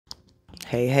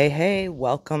Hey, hey, hey,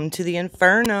 welcome to the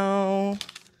Inferno.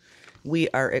 We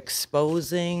are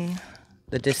exposing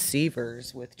the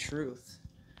deceivers with truth.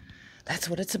 That's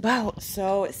what it's about.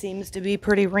 So it seems to be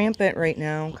pretty rampant right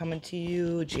now. Coming to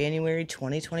you January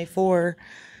 2024.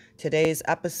 Today's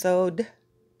episode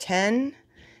 10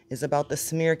 is about the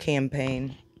smear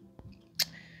campaign.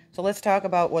 So let's talk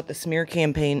about what the smear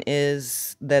campaign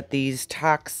is that these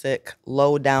toxic,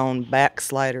 low-down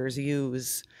backsliders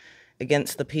use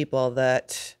against the people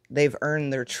that they've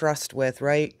earned their trust with,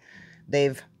 right?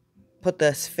 They've put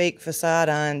this fake facade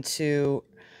on to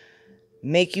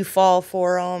make you fall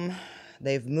for them.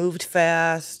 They've moved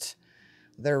fast.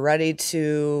 They're ready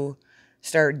to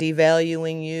start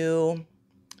devaluing you.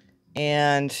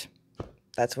 And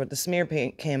that's where the smear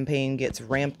campaign gets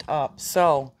ramped up.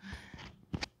 So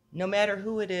no matter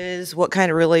who it is, what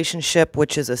kind of relationship,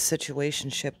 which is a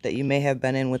situationship that you may have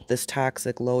been in with this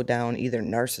toxic, low down, either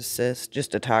narcissist,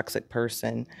 just a toxic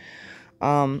person,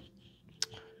 they're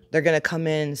going to come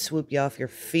in and swoop you off your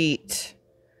feet.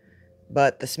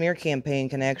 But the smear campaign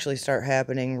can actually start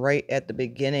happening right at the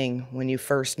beginning when you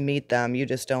first meet them. You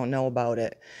just don't know about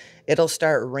it. It'll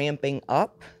start ramping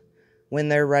up when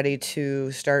they're ready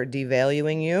to start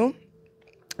devaluing you.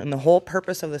 And the whole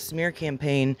purpose of the smear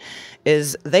campaign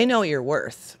is they know your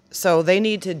worth. So they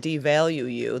need to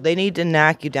devalue you. They need to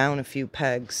knock you down a few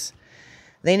pegs.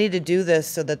 They need to do this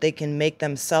so that they can make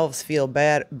themselves feel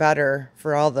better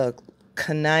for all the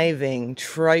conniving,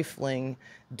 trifling,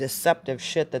 deceptive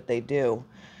shit that they do.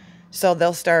 So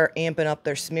they'll start amping up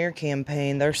their smear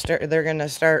campaign. They're going to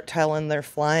start telling their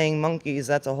flying monkeys.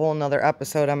 That's a whole nother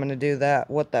episode. I'm going to do that,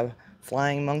 what the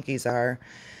flying monkeys are.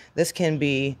 This can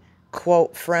be,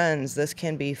 quote, friends. This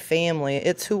can be family.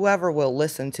 It's whoever will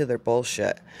listen to their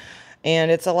bullshit. And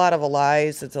it's a lot of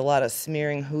lies. It's a lot of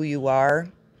smearing who you are.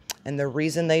 And the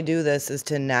reason they do this is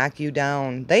to knock you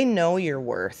down. They know your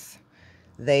worth.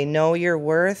 They know your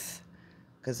worth.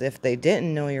 Because if they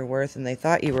didn't know your worth and they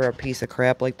thought you were a piece of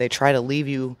crap, like they try to leave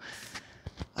you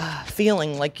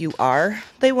feeling like you are,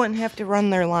 they wouldn't have to run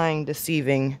their lying,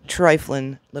 deceiving,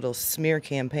 trifling little smear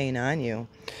campaign on you.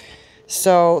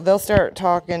 So they'll start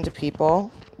talking to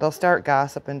people. They'll start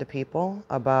gossiping to people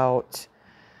about,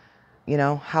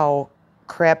 how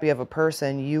crappy of a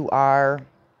person you are.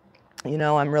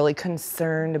 I'm really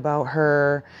concerned about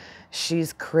her.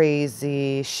 She's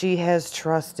crazy. She has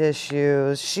trust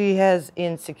issues. She has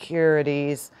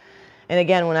insecurities. And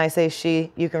again, when I say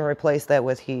she, you can replace that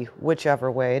with he, whichever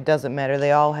way. It doesn't matter.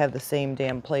 They all have the same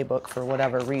damn playbook for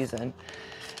whatever reason.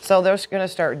 So they're going to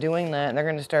start doing that, and they're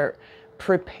going to start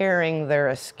preparing their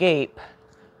escape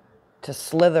to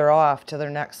slither off to their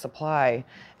next supply.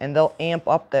 And they'll amp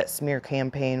up that smear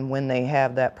campaign when they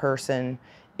have that person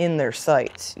in their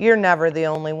sights. You're never the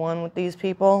only one with these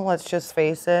people, let's just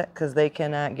face it, because they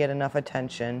cannot get enough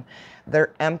attention.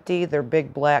 They're empty. They're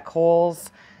big black holes.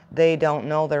 They don't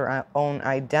know their own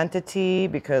identity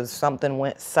because something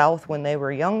went south when they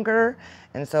were younger,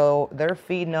 and so they're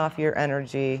feeding off your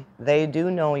energy. They do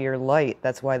know your light.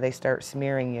 That's why they start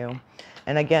smearing you.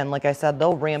 And again, like I said,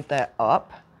 they'll ramp that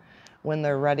up when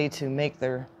they're ready to make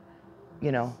their,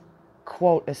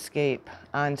 quote, escape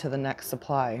onto the next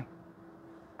supply.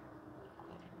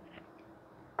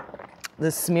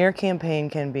 The smear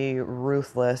campaign can be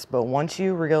ruthless, but once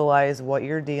you realize what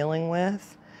you're dealing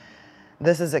with,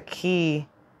 this is a key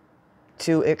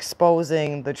to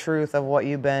exposing the truth of what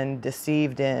you've been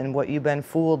deceived in, what you've been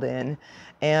fooled in.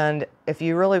 And if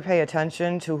you really pay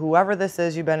attention to whoever this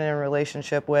is you've been in a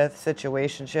relationship with,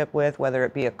 situationship with, whether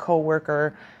it be a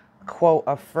coworker, quote,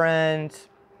 a friend,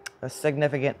 a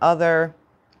significant other,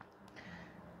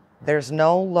 there's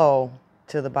no low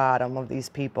to the bottom of these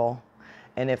people.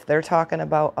 And if they're talking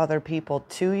about other people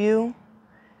to you,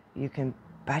 you can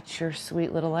bet your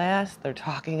sweet little ass they're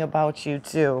talking about you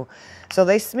too. So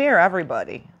they smear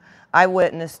everybody. I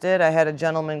witnessed it. I had a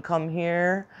gentleman come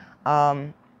here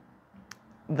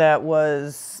that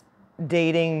was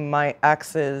dating my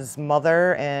ex's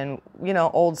mother, and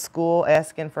old school,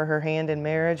 asking for her hand in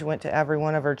marriage. Went to every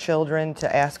one of her children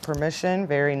to ask permission.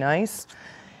 Very nice.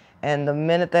 And the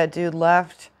minute that dude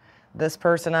left, this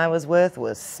person I was with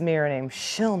was smearing him.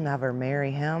 She'll never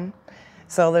marry him.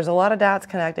 So there's a lot of dots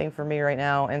connecting for me right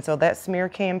now. And so that smear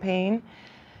campaign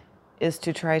is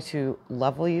to try to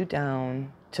level you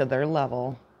down to their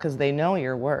level, because they know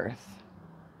your worth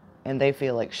and they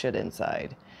feel like shit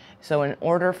inside. So in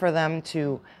order for them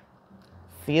to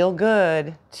feel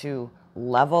good, to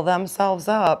level themselves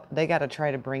up, they got to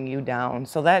try to bring you down.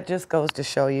 So that just goes to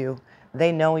show you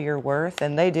they know your worth,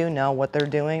 and they do know what they're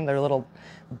doing. They're little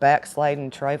backsliding,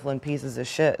 trifling pieces of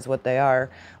shit is what they are.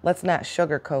 Let's not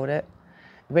sugarcoat it.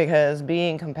 because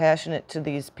being compassionate to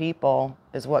these people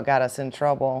is what got us in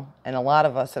trouble. And a lot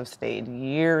of us have stayed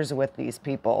years with these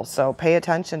people. So pay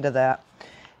attention to that.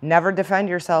 Never defend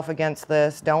yourself against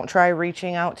this. Don't try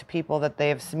reaching out to people that they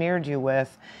have smeared you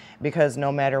with, because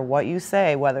no matter what you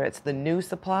say, whether it's the new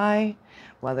supply,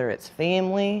 whether it's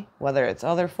family, whether it's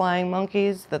other flying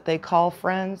monkeys that they call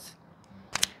friends,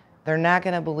 they're not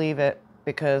going to believe it,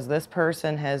 because this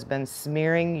person has been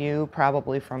smearing you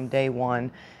probably from day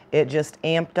one. It just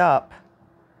amped up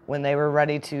when they were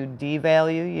ready to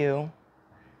devalue you,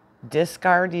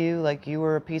 discard you like you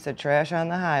were a piece of trash on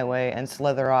the highway, and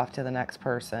slither off to the next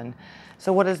person.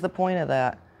 So what is the point of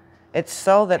that? It's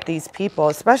so that these people,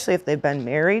 especially if they've been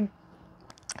married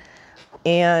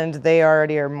and they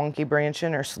already are monkey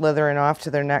branching or slithering off to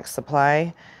their next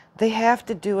supply, they have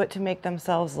to do it to make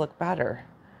themselves look better,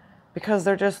 because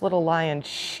they're just little lying,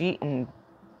 cheating,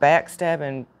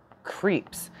 backstabbing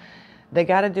creeps. They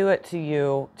got to do it to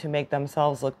you to make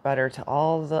themselves look better to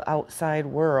all the outside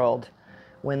world.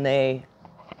 When they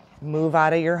move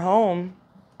out of your home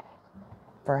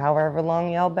for however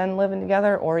long y'all been living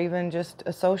together, or even just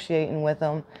associating with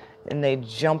them, and they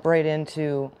jump right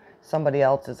into somebody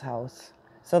else's house.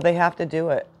 So they have to do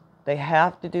it. They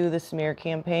have to do the smear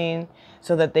campaign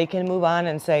so that they can move on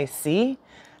and say, see,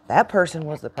 that person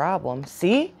was the problem.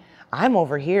 See, I'm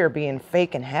over here being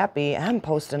fake and happy. I'm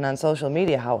posting on social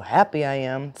media how happy I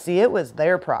am. See, it was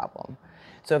their problem.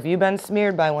 So if you've been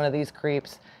smeared by one of these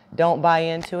creeps, don't buy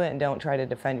into it and don't try to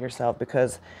defend yourself,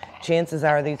 because chances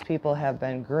are these people have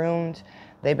been groomed.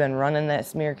 They've been running that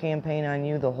smear campaign on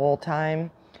you the whole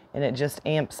time, and it just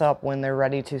amps up when they're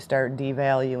ready to start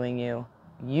devaluing you.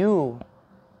 You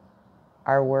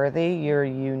are worthy. You're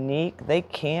unique. They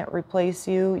can't replace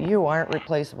you. You aren't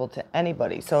replaceable to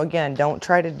anybody. So again, don't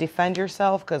try to defend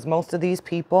yourself, because most of these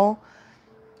people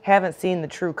haven't seen the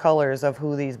true colors of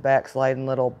who these backsliding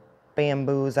little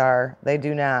bamboos are. They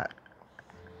do not.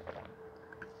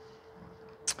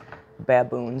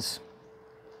 Baboons.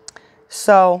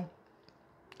 So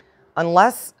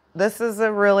unless this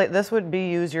would be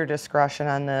use your discretion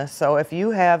on this. So if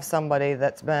you have somebody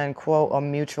that's been, quote, a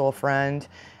mutual friend,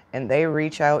 and they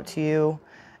reach out to you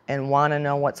and want to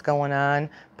know what's going on,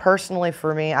 personally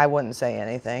for me, I wouldn't say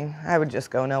anything. I would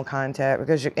just go no contact,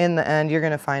 because in the end, you're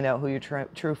going to find out who your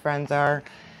true friends are.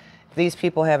 If these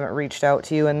people haven't reached out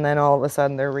to you and then all of a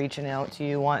sudden they're reaching out to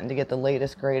you wanting to get the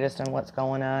latest, greatest on what's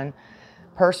going on,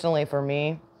 personally for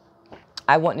me,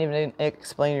 I wouldn't even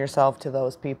explain yourself to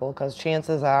those people, because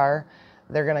chances are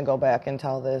they're going to go back and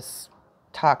tell this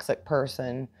toxic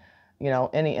person,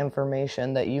 any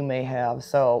information that you may have.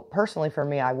 So personally for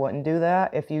me, I wouldn't do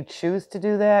that. If you choose to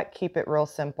do that, keep it real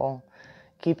simple.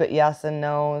 Keep it yes and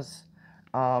no's.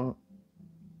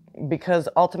 Because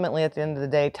ultimately at the end of the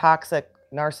day, toxic,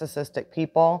 narcissistic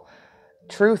people,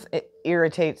 truth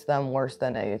irritates them worse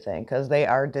than anything, because they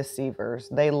are deceivers.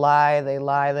 They lie, they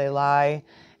lie, they lie.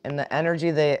 And the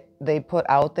energy they put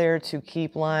out there to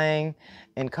keep lying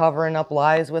and covering up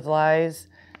lies with lies,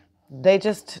 they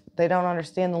don't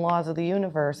understand the laws of the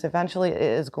universe. Eventually it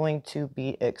is going to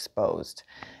be exposed.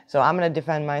 So I'm going to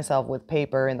defend myself with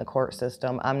paper in the court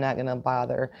system. I'm not going to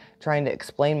bother trying to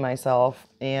explain myself.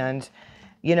 And,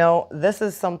 this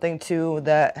is something too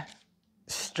that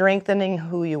strengthening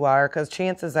who you are, because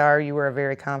chances are you were a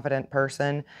very confident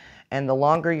person, and the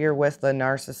longer you're with the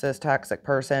narcissist, toxic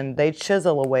person, they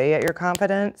chisel away at your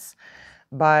confidence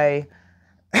by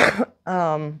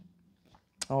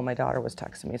oh, my daughter was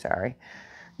texting me, sorry.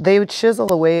 They would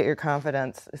chisel away at your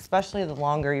confidence, especially the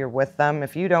longer you're with them.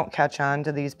 If you don't catch on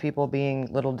to these people being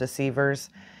little deceivers,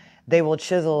 they will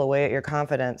chisel away at your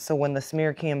confidence. So when the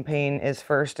smear campaign is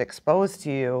first exposed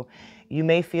to you, you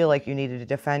may feel like you needed to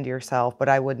defend yourself, but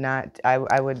I would not.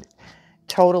 I would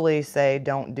totally say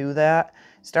don't do that.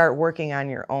 Start working on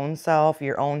your own self,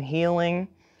 your own healing,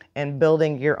 and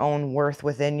building your own worth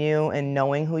within you and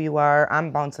knowing who you are.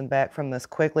 I'm bouncing back from this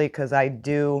quickly, because I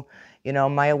do,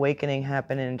 my awakening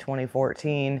happened in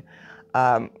 2014.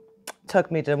 Took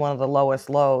me to one of the lowest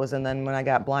lows. And then when I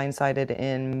got blindsided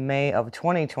in May of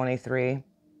 2023,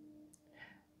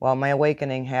 well, my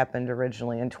awakening happened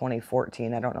originally in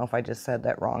 2014. I don't know if I just said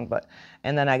that wrong,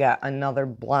 and then I got another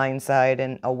blindside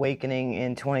and awakening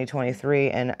in 2023,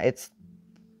 and it's,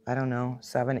 I don't know,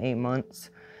 7-8 months.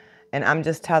 And I'm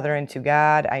just tethering to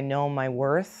God. I know my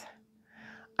worth.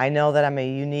 I know that I'm a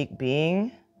unique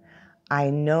being. I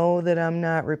know that I'm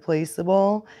not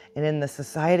replaceable. And in the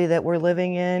society that we're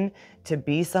living in, to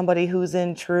be somebody who's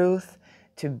in truth,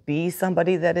 to be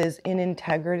somebody that is in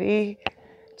integrity,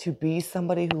 to be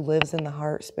somebody who lives in the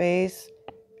heart space,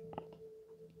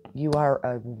 You are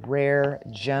a rare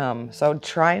gem. So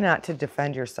try not to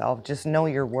defend yourself. Just know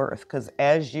your worth, because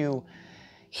as you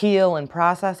heal and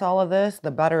process all of this,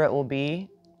 the better it will be.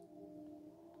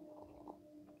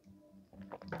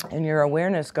 And your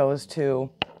awareness goes to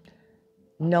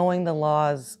knowing the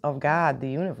laws of God, the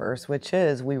universe, which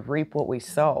is we reap what we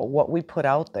sow, what we put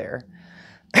out there.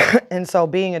 And so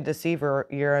being a deceiver,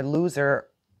 you're a loser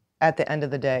at the end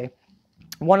of the day.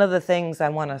 One of the things I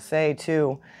want to say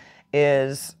too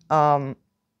is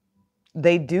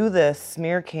they do this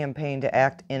smear campaign to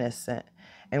act innocent.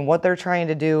 And what they're trying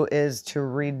to do is to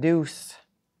reduce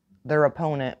their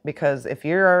opponent, because if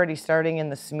you're already starting in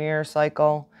the smear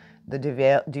cycle, the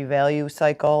devalue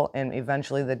cycle, and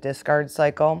eventually the discard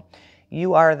cycle,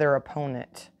 you are their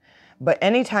opponent. But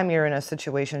anytime you're in a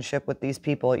situationship with these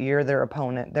people, you're their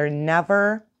opponent.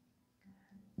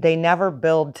 They never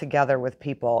build together with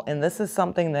people. And this is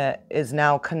something that is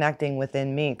now connecting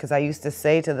within me, because I used to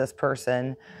say to this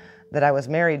person that I was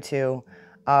married to,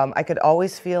 I could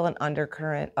always feel an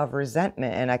undercurrent of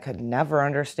resentment, and I could never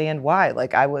understand why.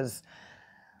 Like, I was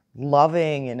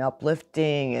loving and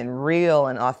uplifting and real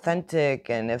and authentic,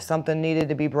 and if something needed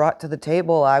to be brought to the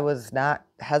table, I was not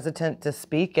hesitant to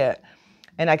speak it.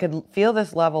 And I could feel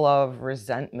this level of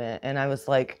resentment, and I was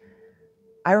like,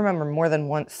 I remember more than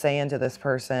once saying to this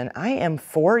person, I am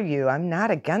for you, I'm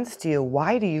not against you.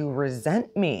 Why do you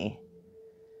resent me?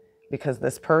 Because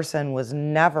this person was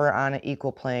never on an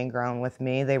equal playing ground with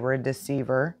me. They were a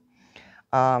deceiver.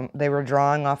 They were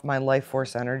drawing off my life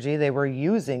force energy. They were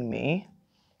using me.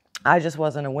 I just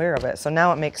wasn't aware of it. So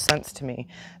now it makes sense to me.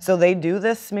 So they do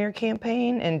this smear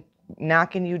campaign and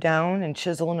knocking you down and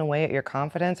chiseling away at your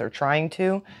confidence, or trying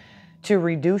to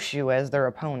reduce you as their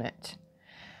opponent.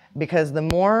 Because the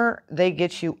more they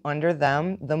get you under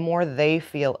them, the more they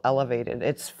feel elevated.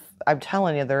 I'm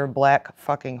telling you, they're a black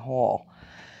fucking hole.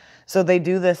 So they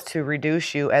do this to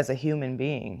reduce you as a human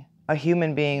being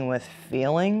with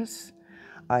feelings,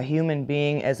 a human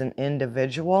being as an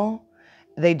individual.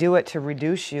 They do it to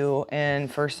reduce you,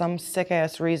 and for some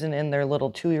sick-ass reason in their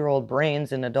little 2-year-old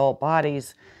brains and adult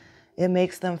bodies, it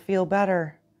makes them feel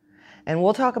better. And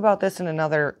we'll talk about this in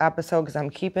another episode, because I'm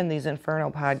keeping these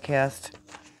Inferno podcasts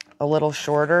a little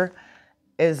shorter,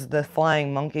 is the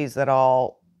flying monkeys that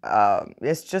all,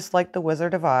 it's just like the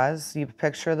Wizard of Oz. You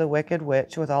picture the Wicked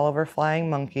Witch with all of her flying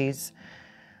monkeys.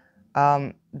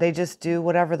 They just do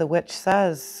whatever the witch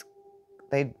says.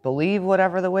 They believe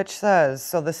whatever the witch says.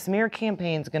 So the smear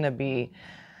campaign is going to be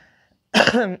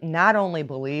not only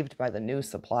believed by the new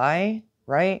supply,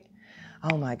 right?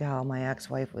 Oh my God, my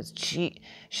ex-wife was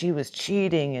she was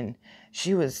cheating, and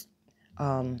she was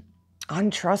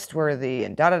untrustworthy,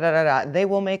 and da-da-da-da-da. They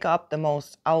will make up the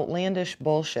most outlandish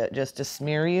bullshit just to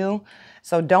smear you.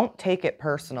 So don't take it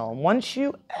personal. Once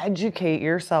you educate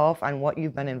yourself on what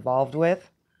you've been involved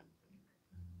with,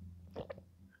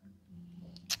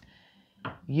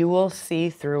 you will see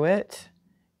through it,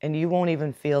 and you won't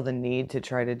even feel the need to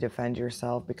try to defend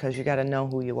yourself, because you got to know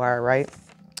who you are, right?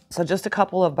 So just a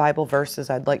couple of Bible verses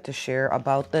I'd like to share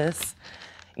about this.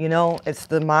 You know, it's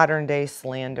the modern day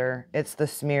slander. It's the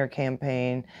smear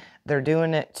campaign. They're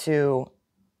doing it to,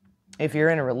 if you're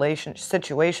in a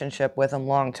situationship with them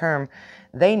long term,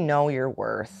 they know your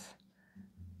worth.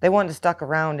 They wouldn't have stuck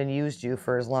around and used you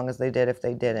for as long as they did if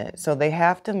they didn't. So they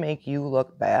have to make you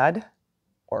look bad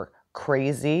or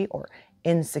crazy or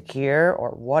insecure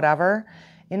or whatever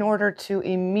in order to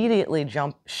immediately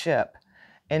jump ship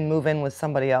and move in with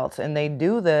somebody else. And they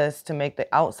do this to make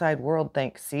the outside world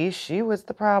think, see, she was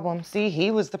the problem. See, he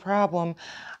was the problem.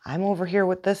 I'm over here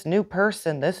with this new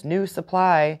person, this new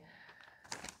supply.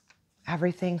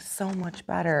 Everything's so much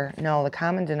better. No, the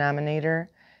common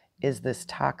denominator is this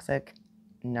toxic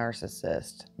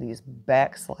narcissist, these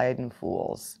backsliding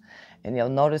fools. And you'll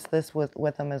notice this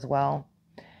with them as well.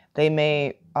 They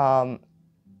may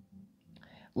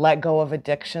let go of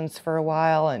addictions for a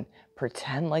while and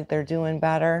pretend like they're doing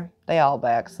better. They all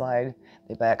backslide.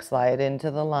 They backslide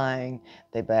into the lying.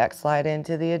 They backslide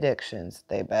into the addictions.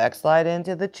 They backslide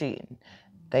into the cheating.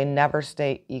 They never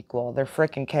stay equal. They're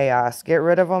freaking chaos. Get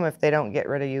rid of them if they don't get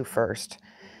rid of you first.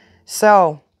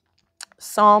 So,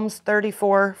 Psalms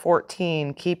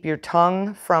 34:14, keep your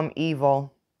tongue from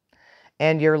evil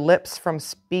and your lips from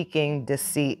speaking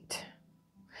deceit.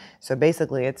 So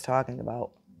basically it's talking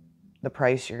about the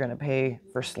price you're going to pay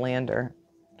for slander.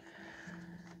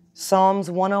 Psalms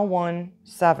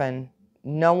 101:7,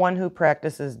 no one who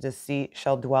practices deceit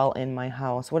shall dwell in my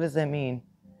house. What does that mean?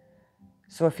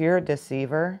 So if you're a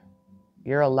deceiver,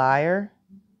 you're a liar,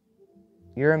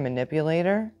 you're a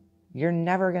manipulator, you're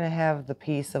never going to have the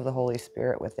peace of the Holy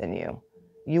Spirit within you.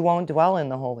 You won't dwell in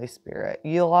the Holy Spirit.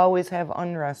 You'll always have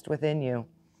unrest within you.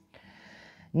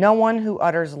 No one who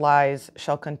utters lies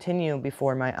shall continue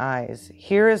before my eyes.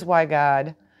 Here is why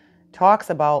God talks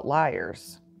about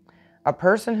liars. A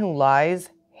person who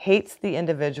lies hates the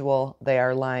individual they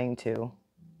are lying to.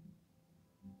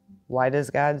 Why does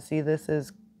God see this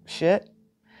as shit?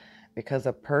 Because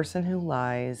a person who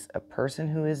lies, a person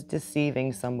who is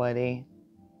deceiving somebody,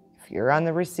 if you're on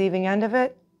the receiving end of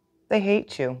it, they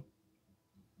hate you.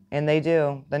 And they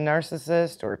do. The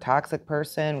narcissist or toxic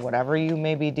person, whatever you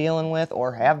may be dealing with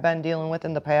or have been dealing with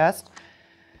in the past,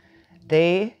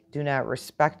 they do not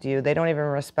respect you. They don't even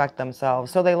respect themselves.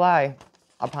 So they lie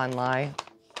upon lie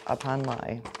upon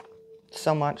lie.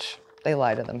 So much they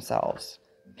lie to themselves.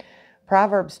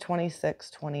 Proverbs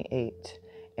 26:28.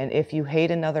 And if you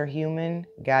hate another human,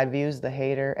 God views the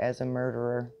hater as a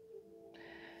murderer.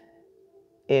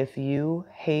 If you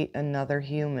hate another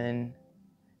human,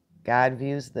 God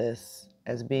views this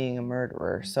as being a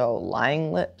murderer. So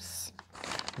lying lips,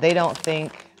 they don't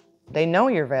think, they know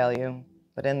your value,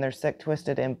 but in their sick,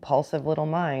 twisted, impulsive little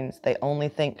minds, they only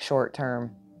think short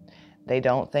term. They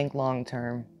don't think long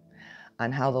term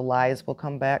on how the lies will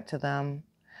come back to them,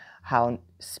 how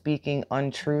speaking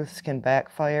untruths can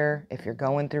backfire. If you're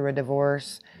going through a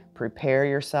divorce, prepare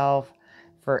yourself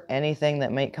for anything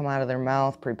that might come out of their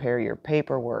mouth. Prepare your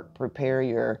paperwork, prepare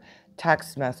your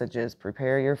text messages,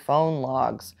 prepare your phone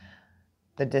logs.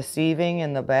 The deceiving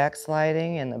and the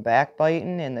backsliding and the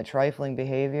backbiting and the trifling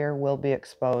behavior will be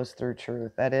exposed through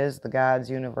truth. That is the God's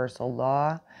universal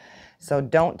law. So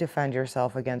don't defend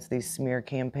yourself against these smear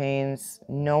campaigns.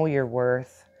 Know your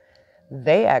worth.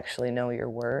 They actually know your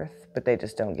worth, but they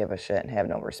just don't give a shit and have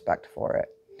no respect for it.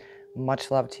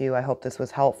 Much love to you. I hope this was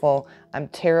helpful. I'm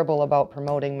terrible about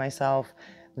promoting myself.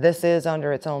 This is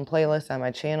under its own playlist on my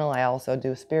channel. I also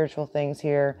do spiritual things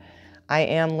here. I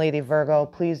am Lady Virgo.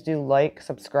 Please do like,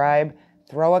 subscribe,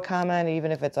 throw a comment,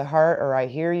 even if it's a heart or I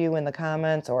hear you in the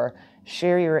comments, or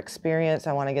share your experience.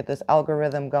 I want to get this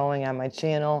algorithm going on my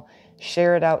channel.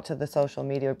 Share it out to the social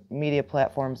media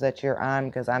platforms that you're on,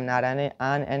 because I'm not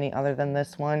on any other than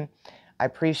this one. I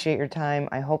appreciate your time.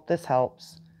 I hope this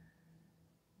helps.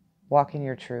 Walk in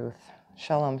your truth.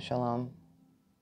 Shalom, shalom.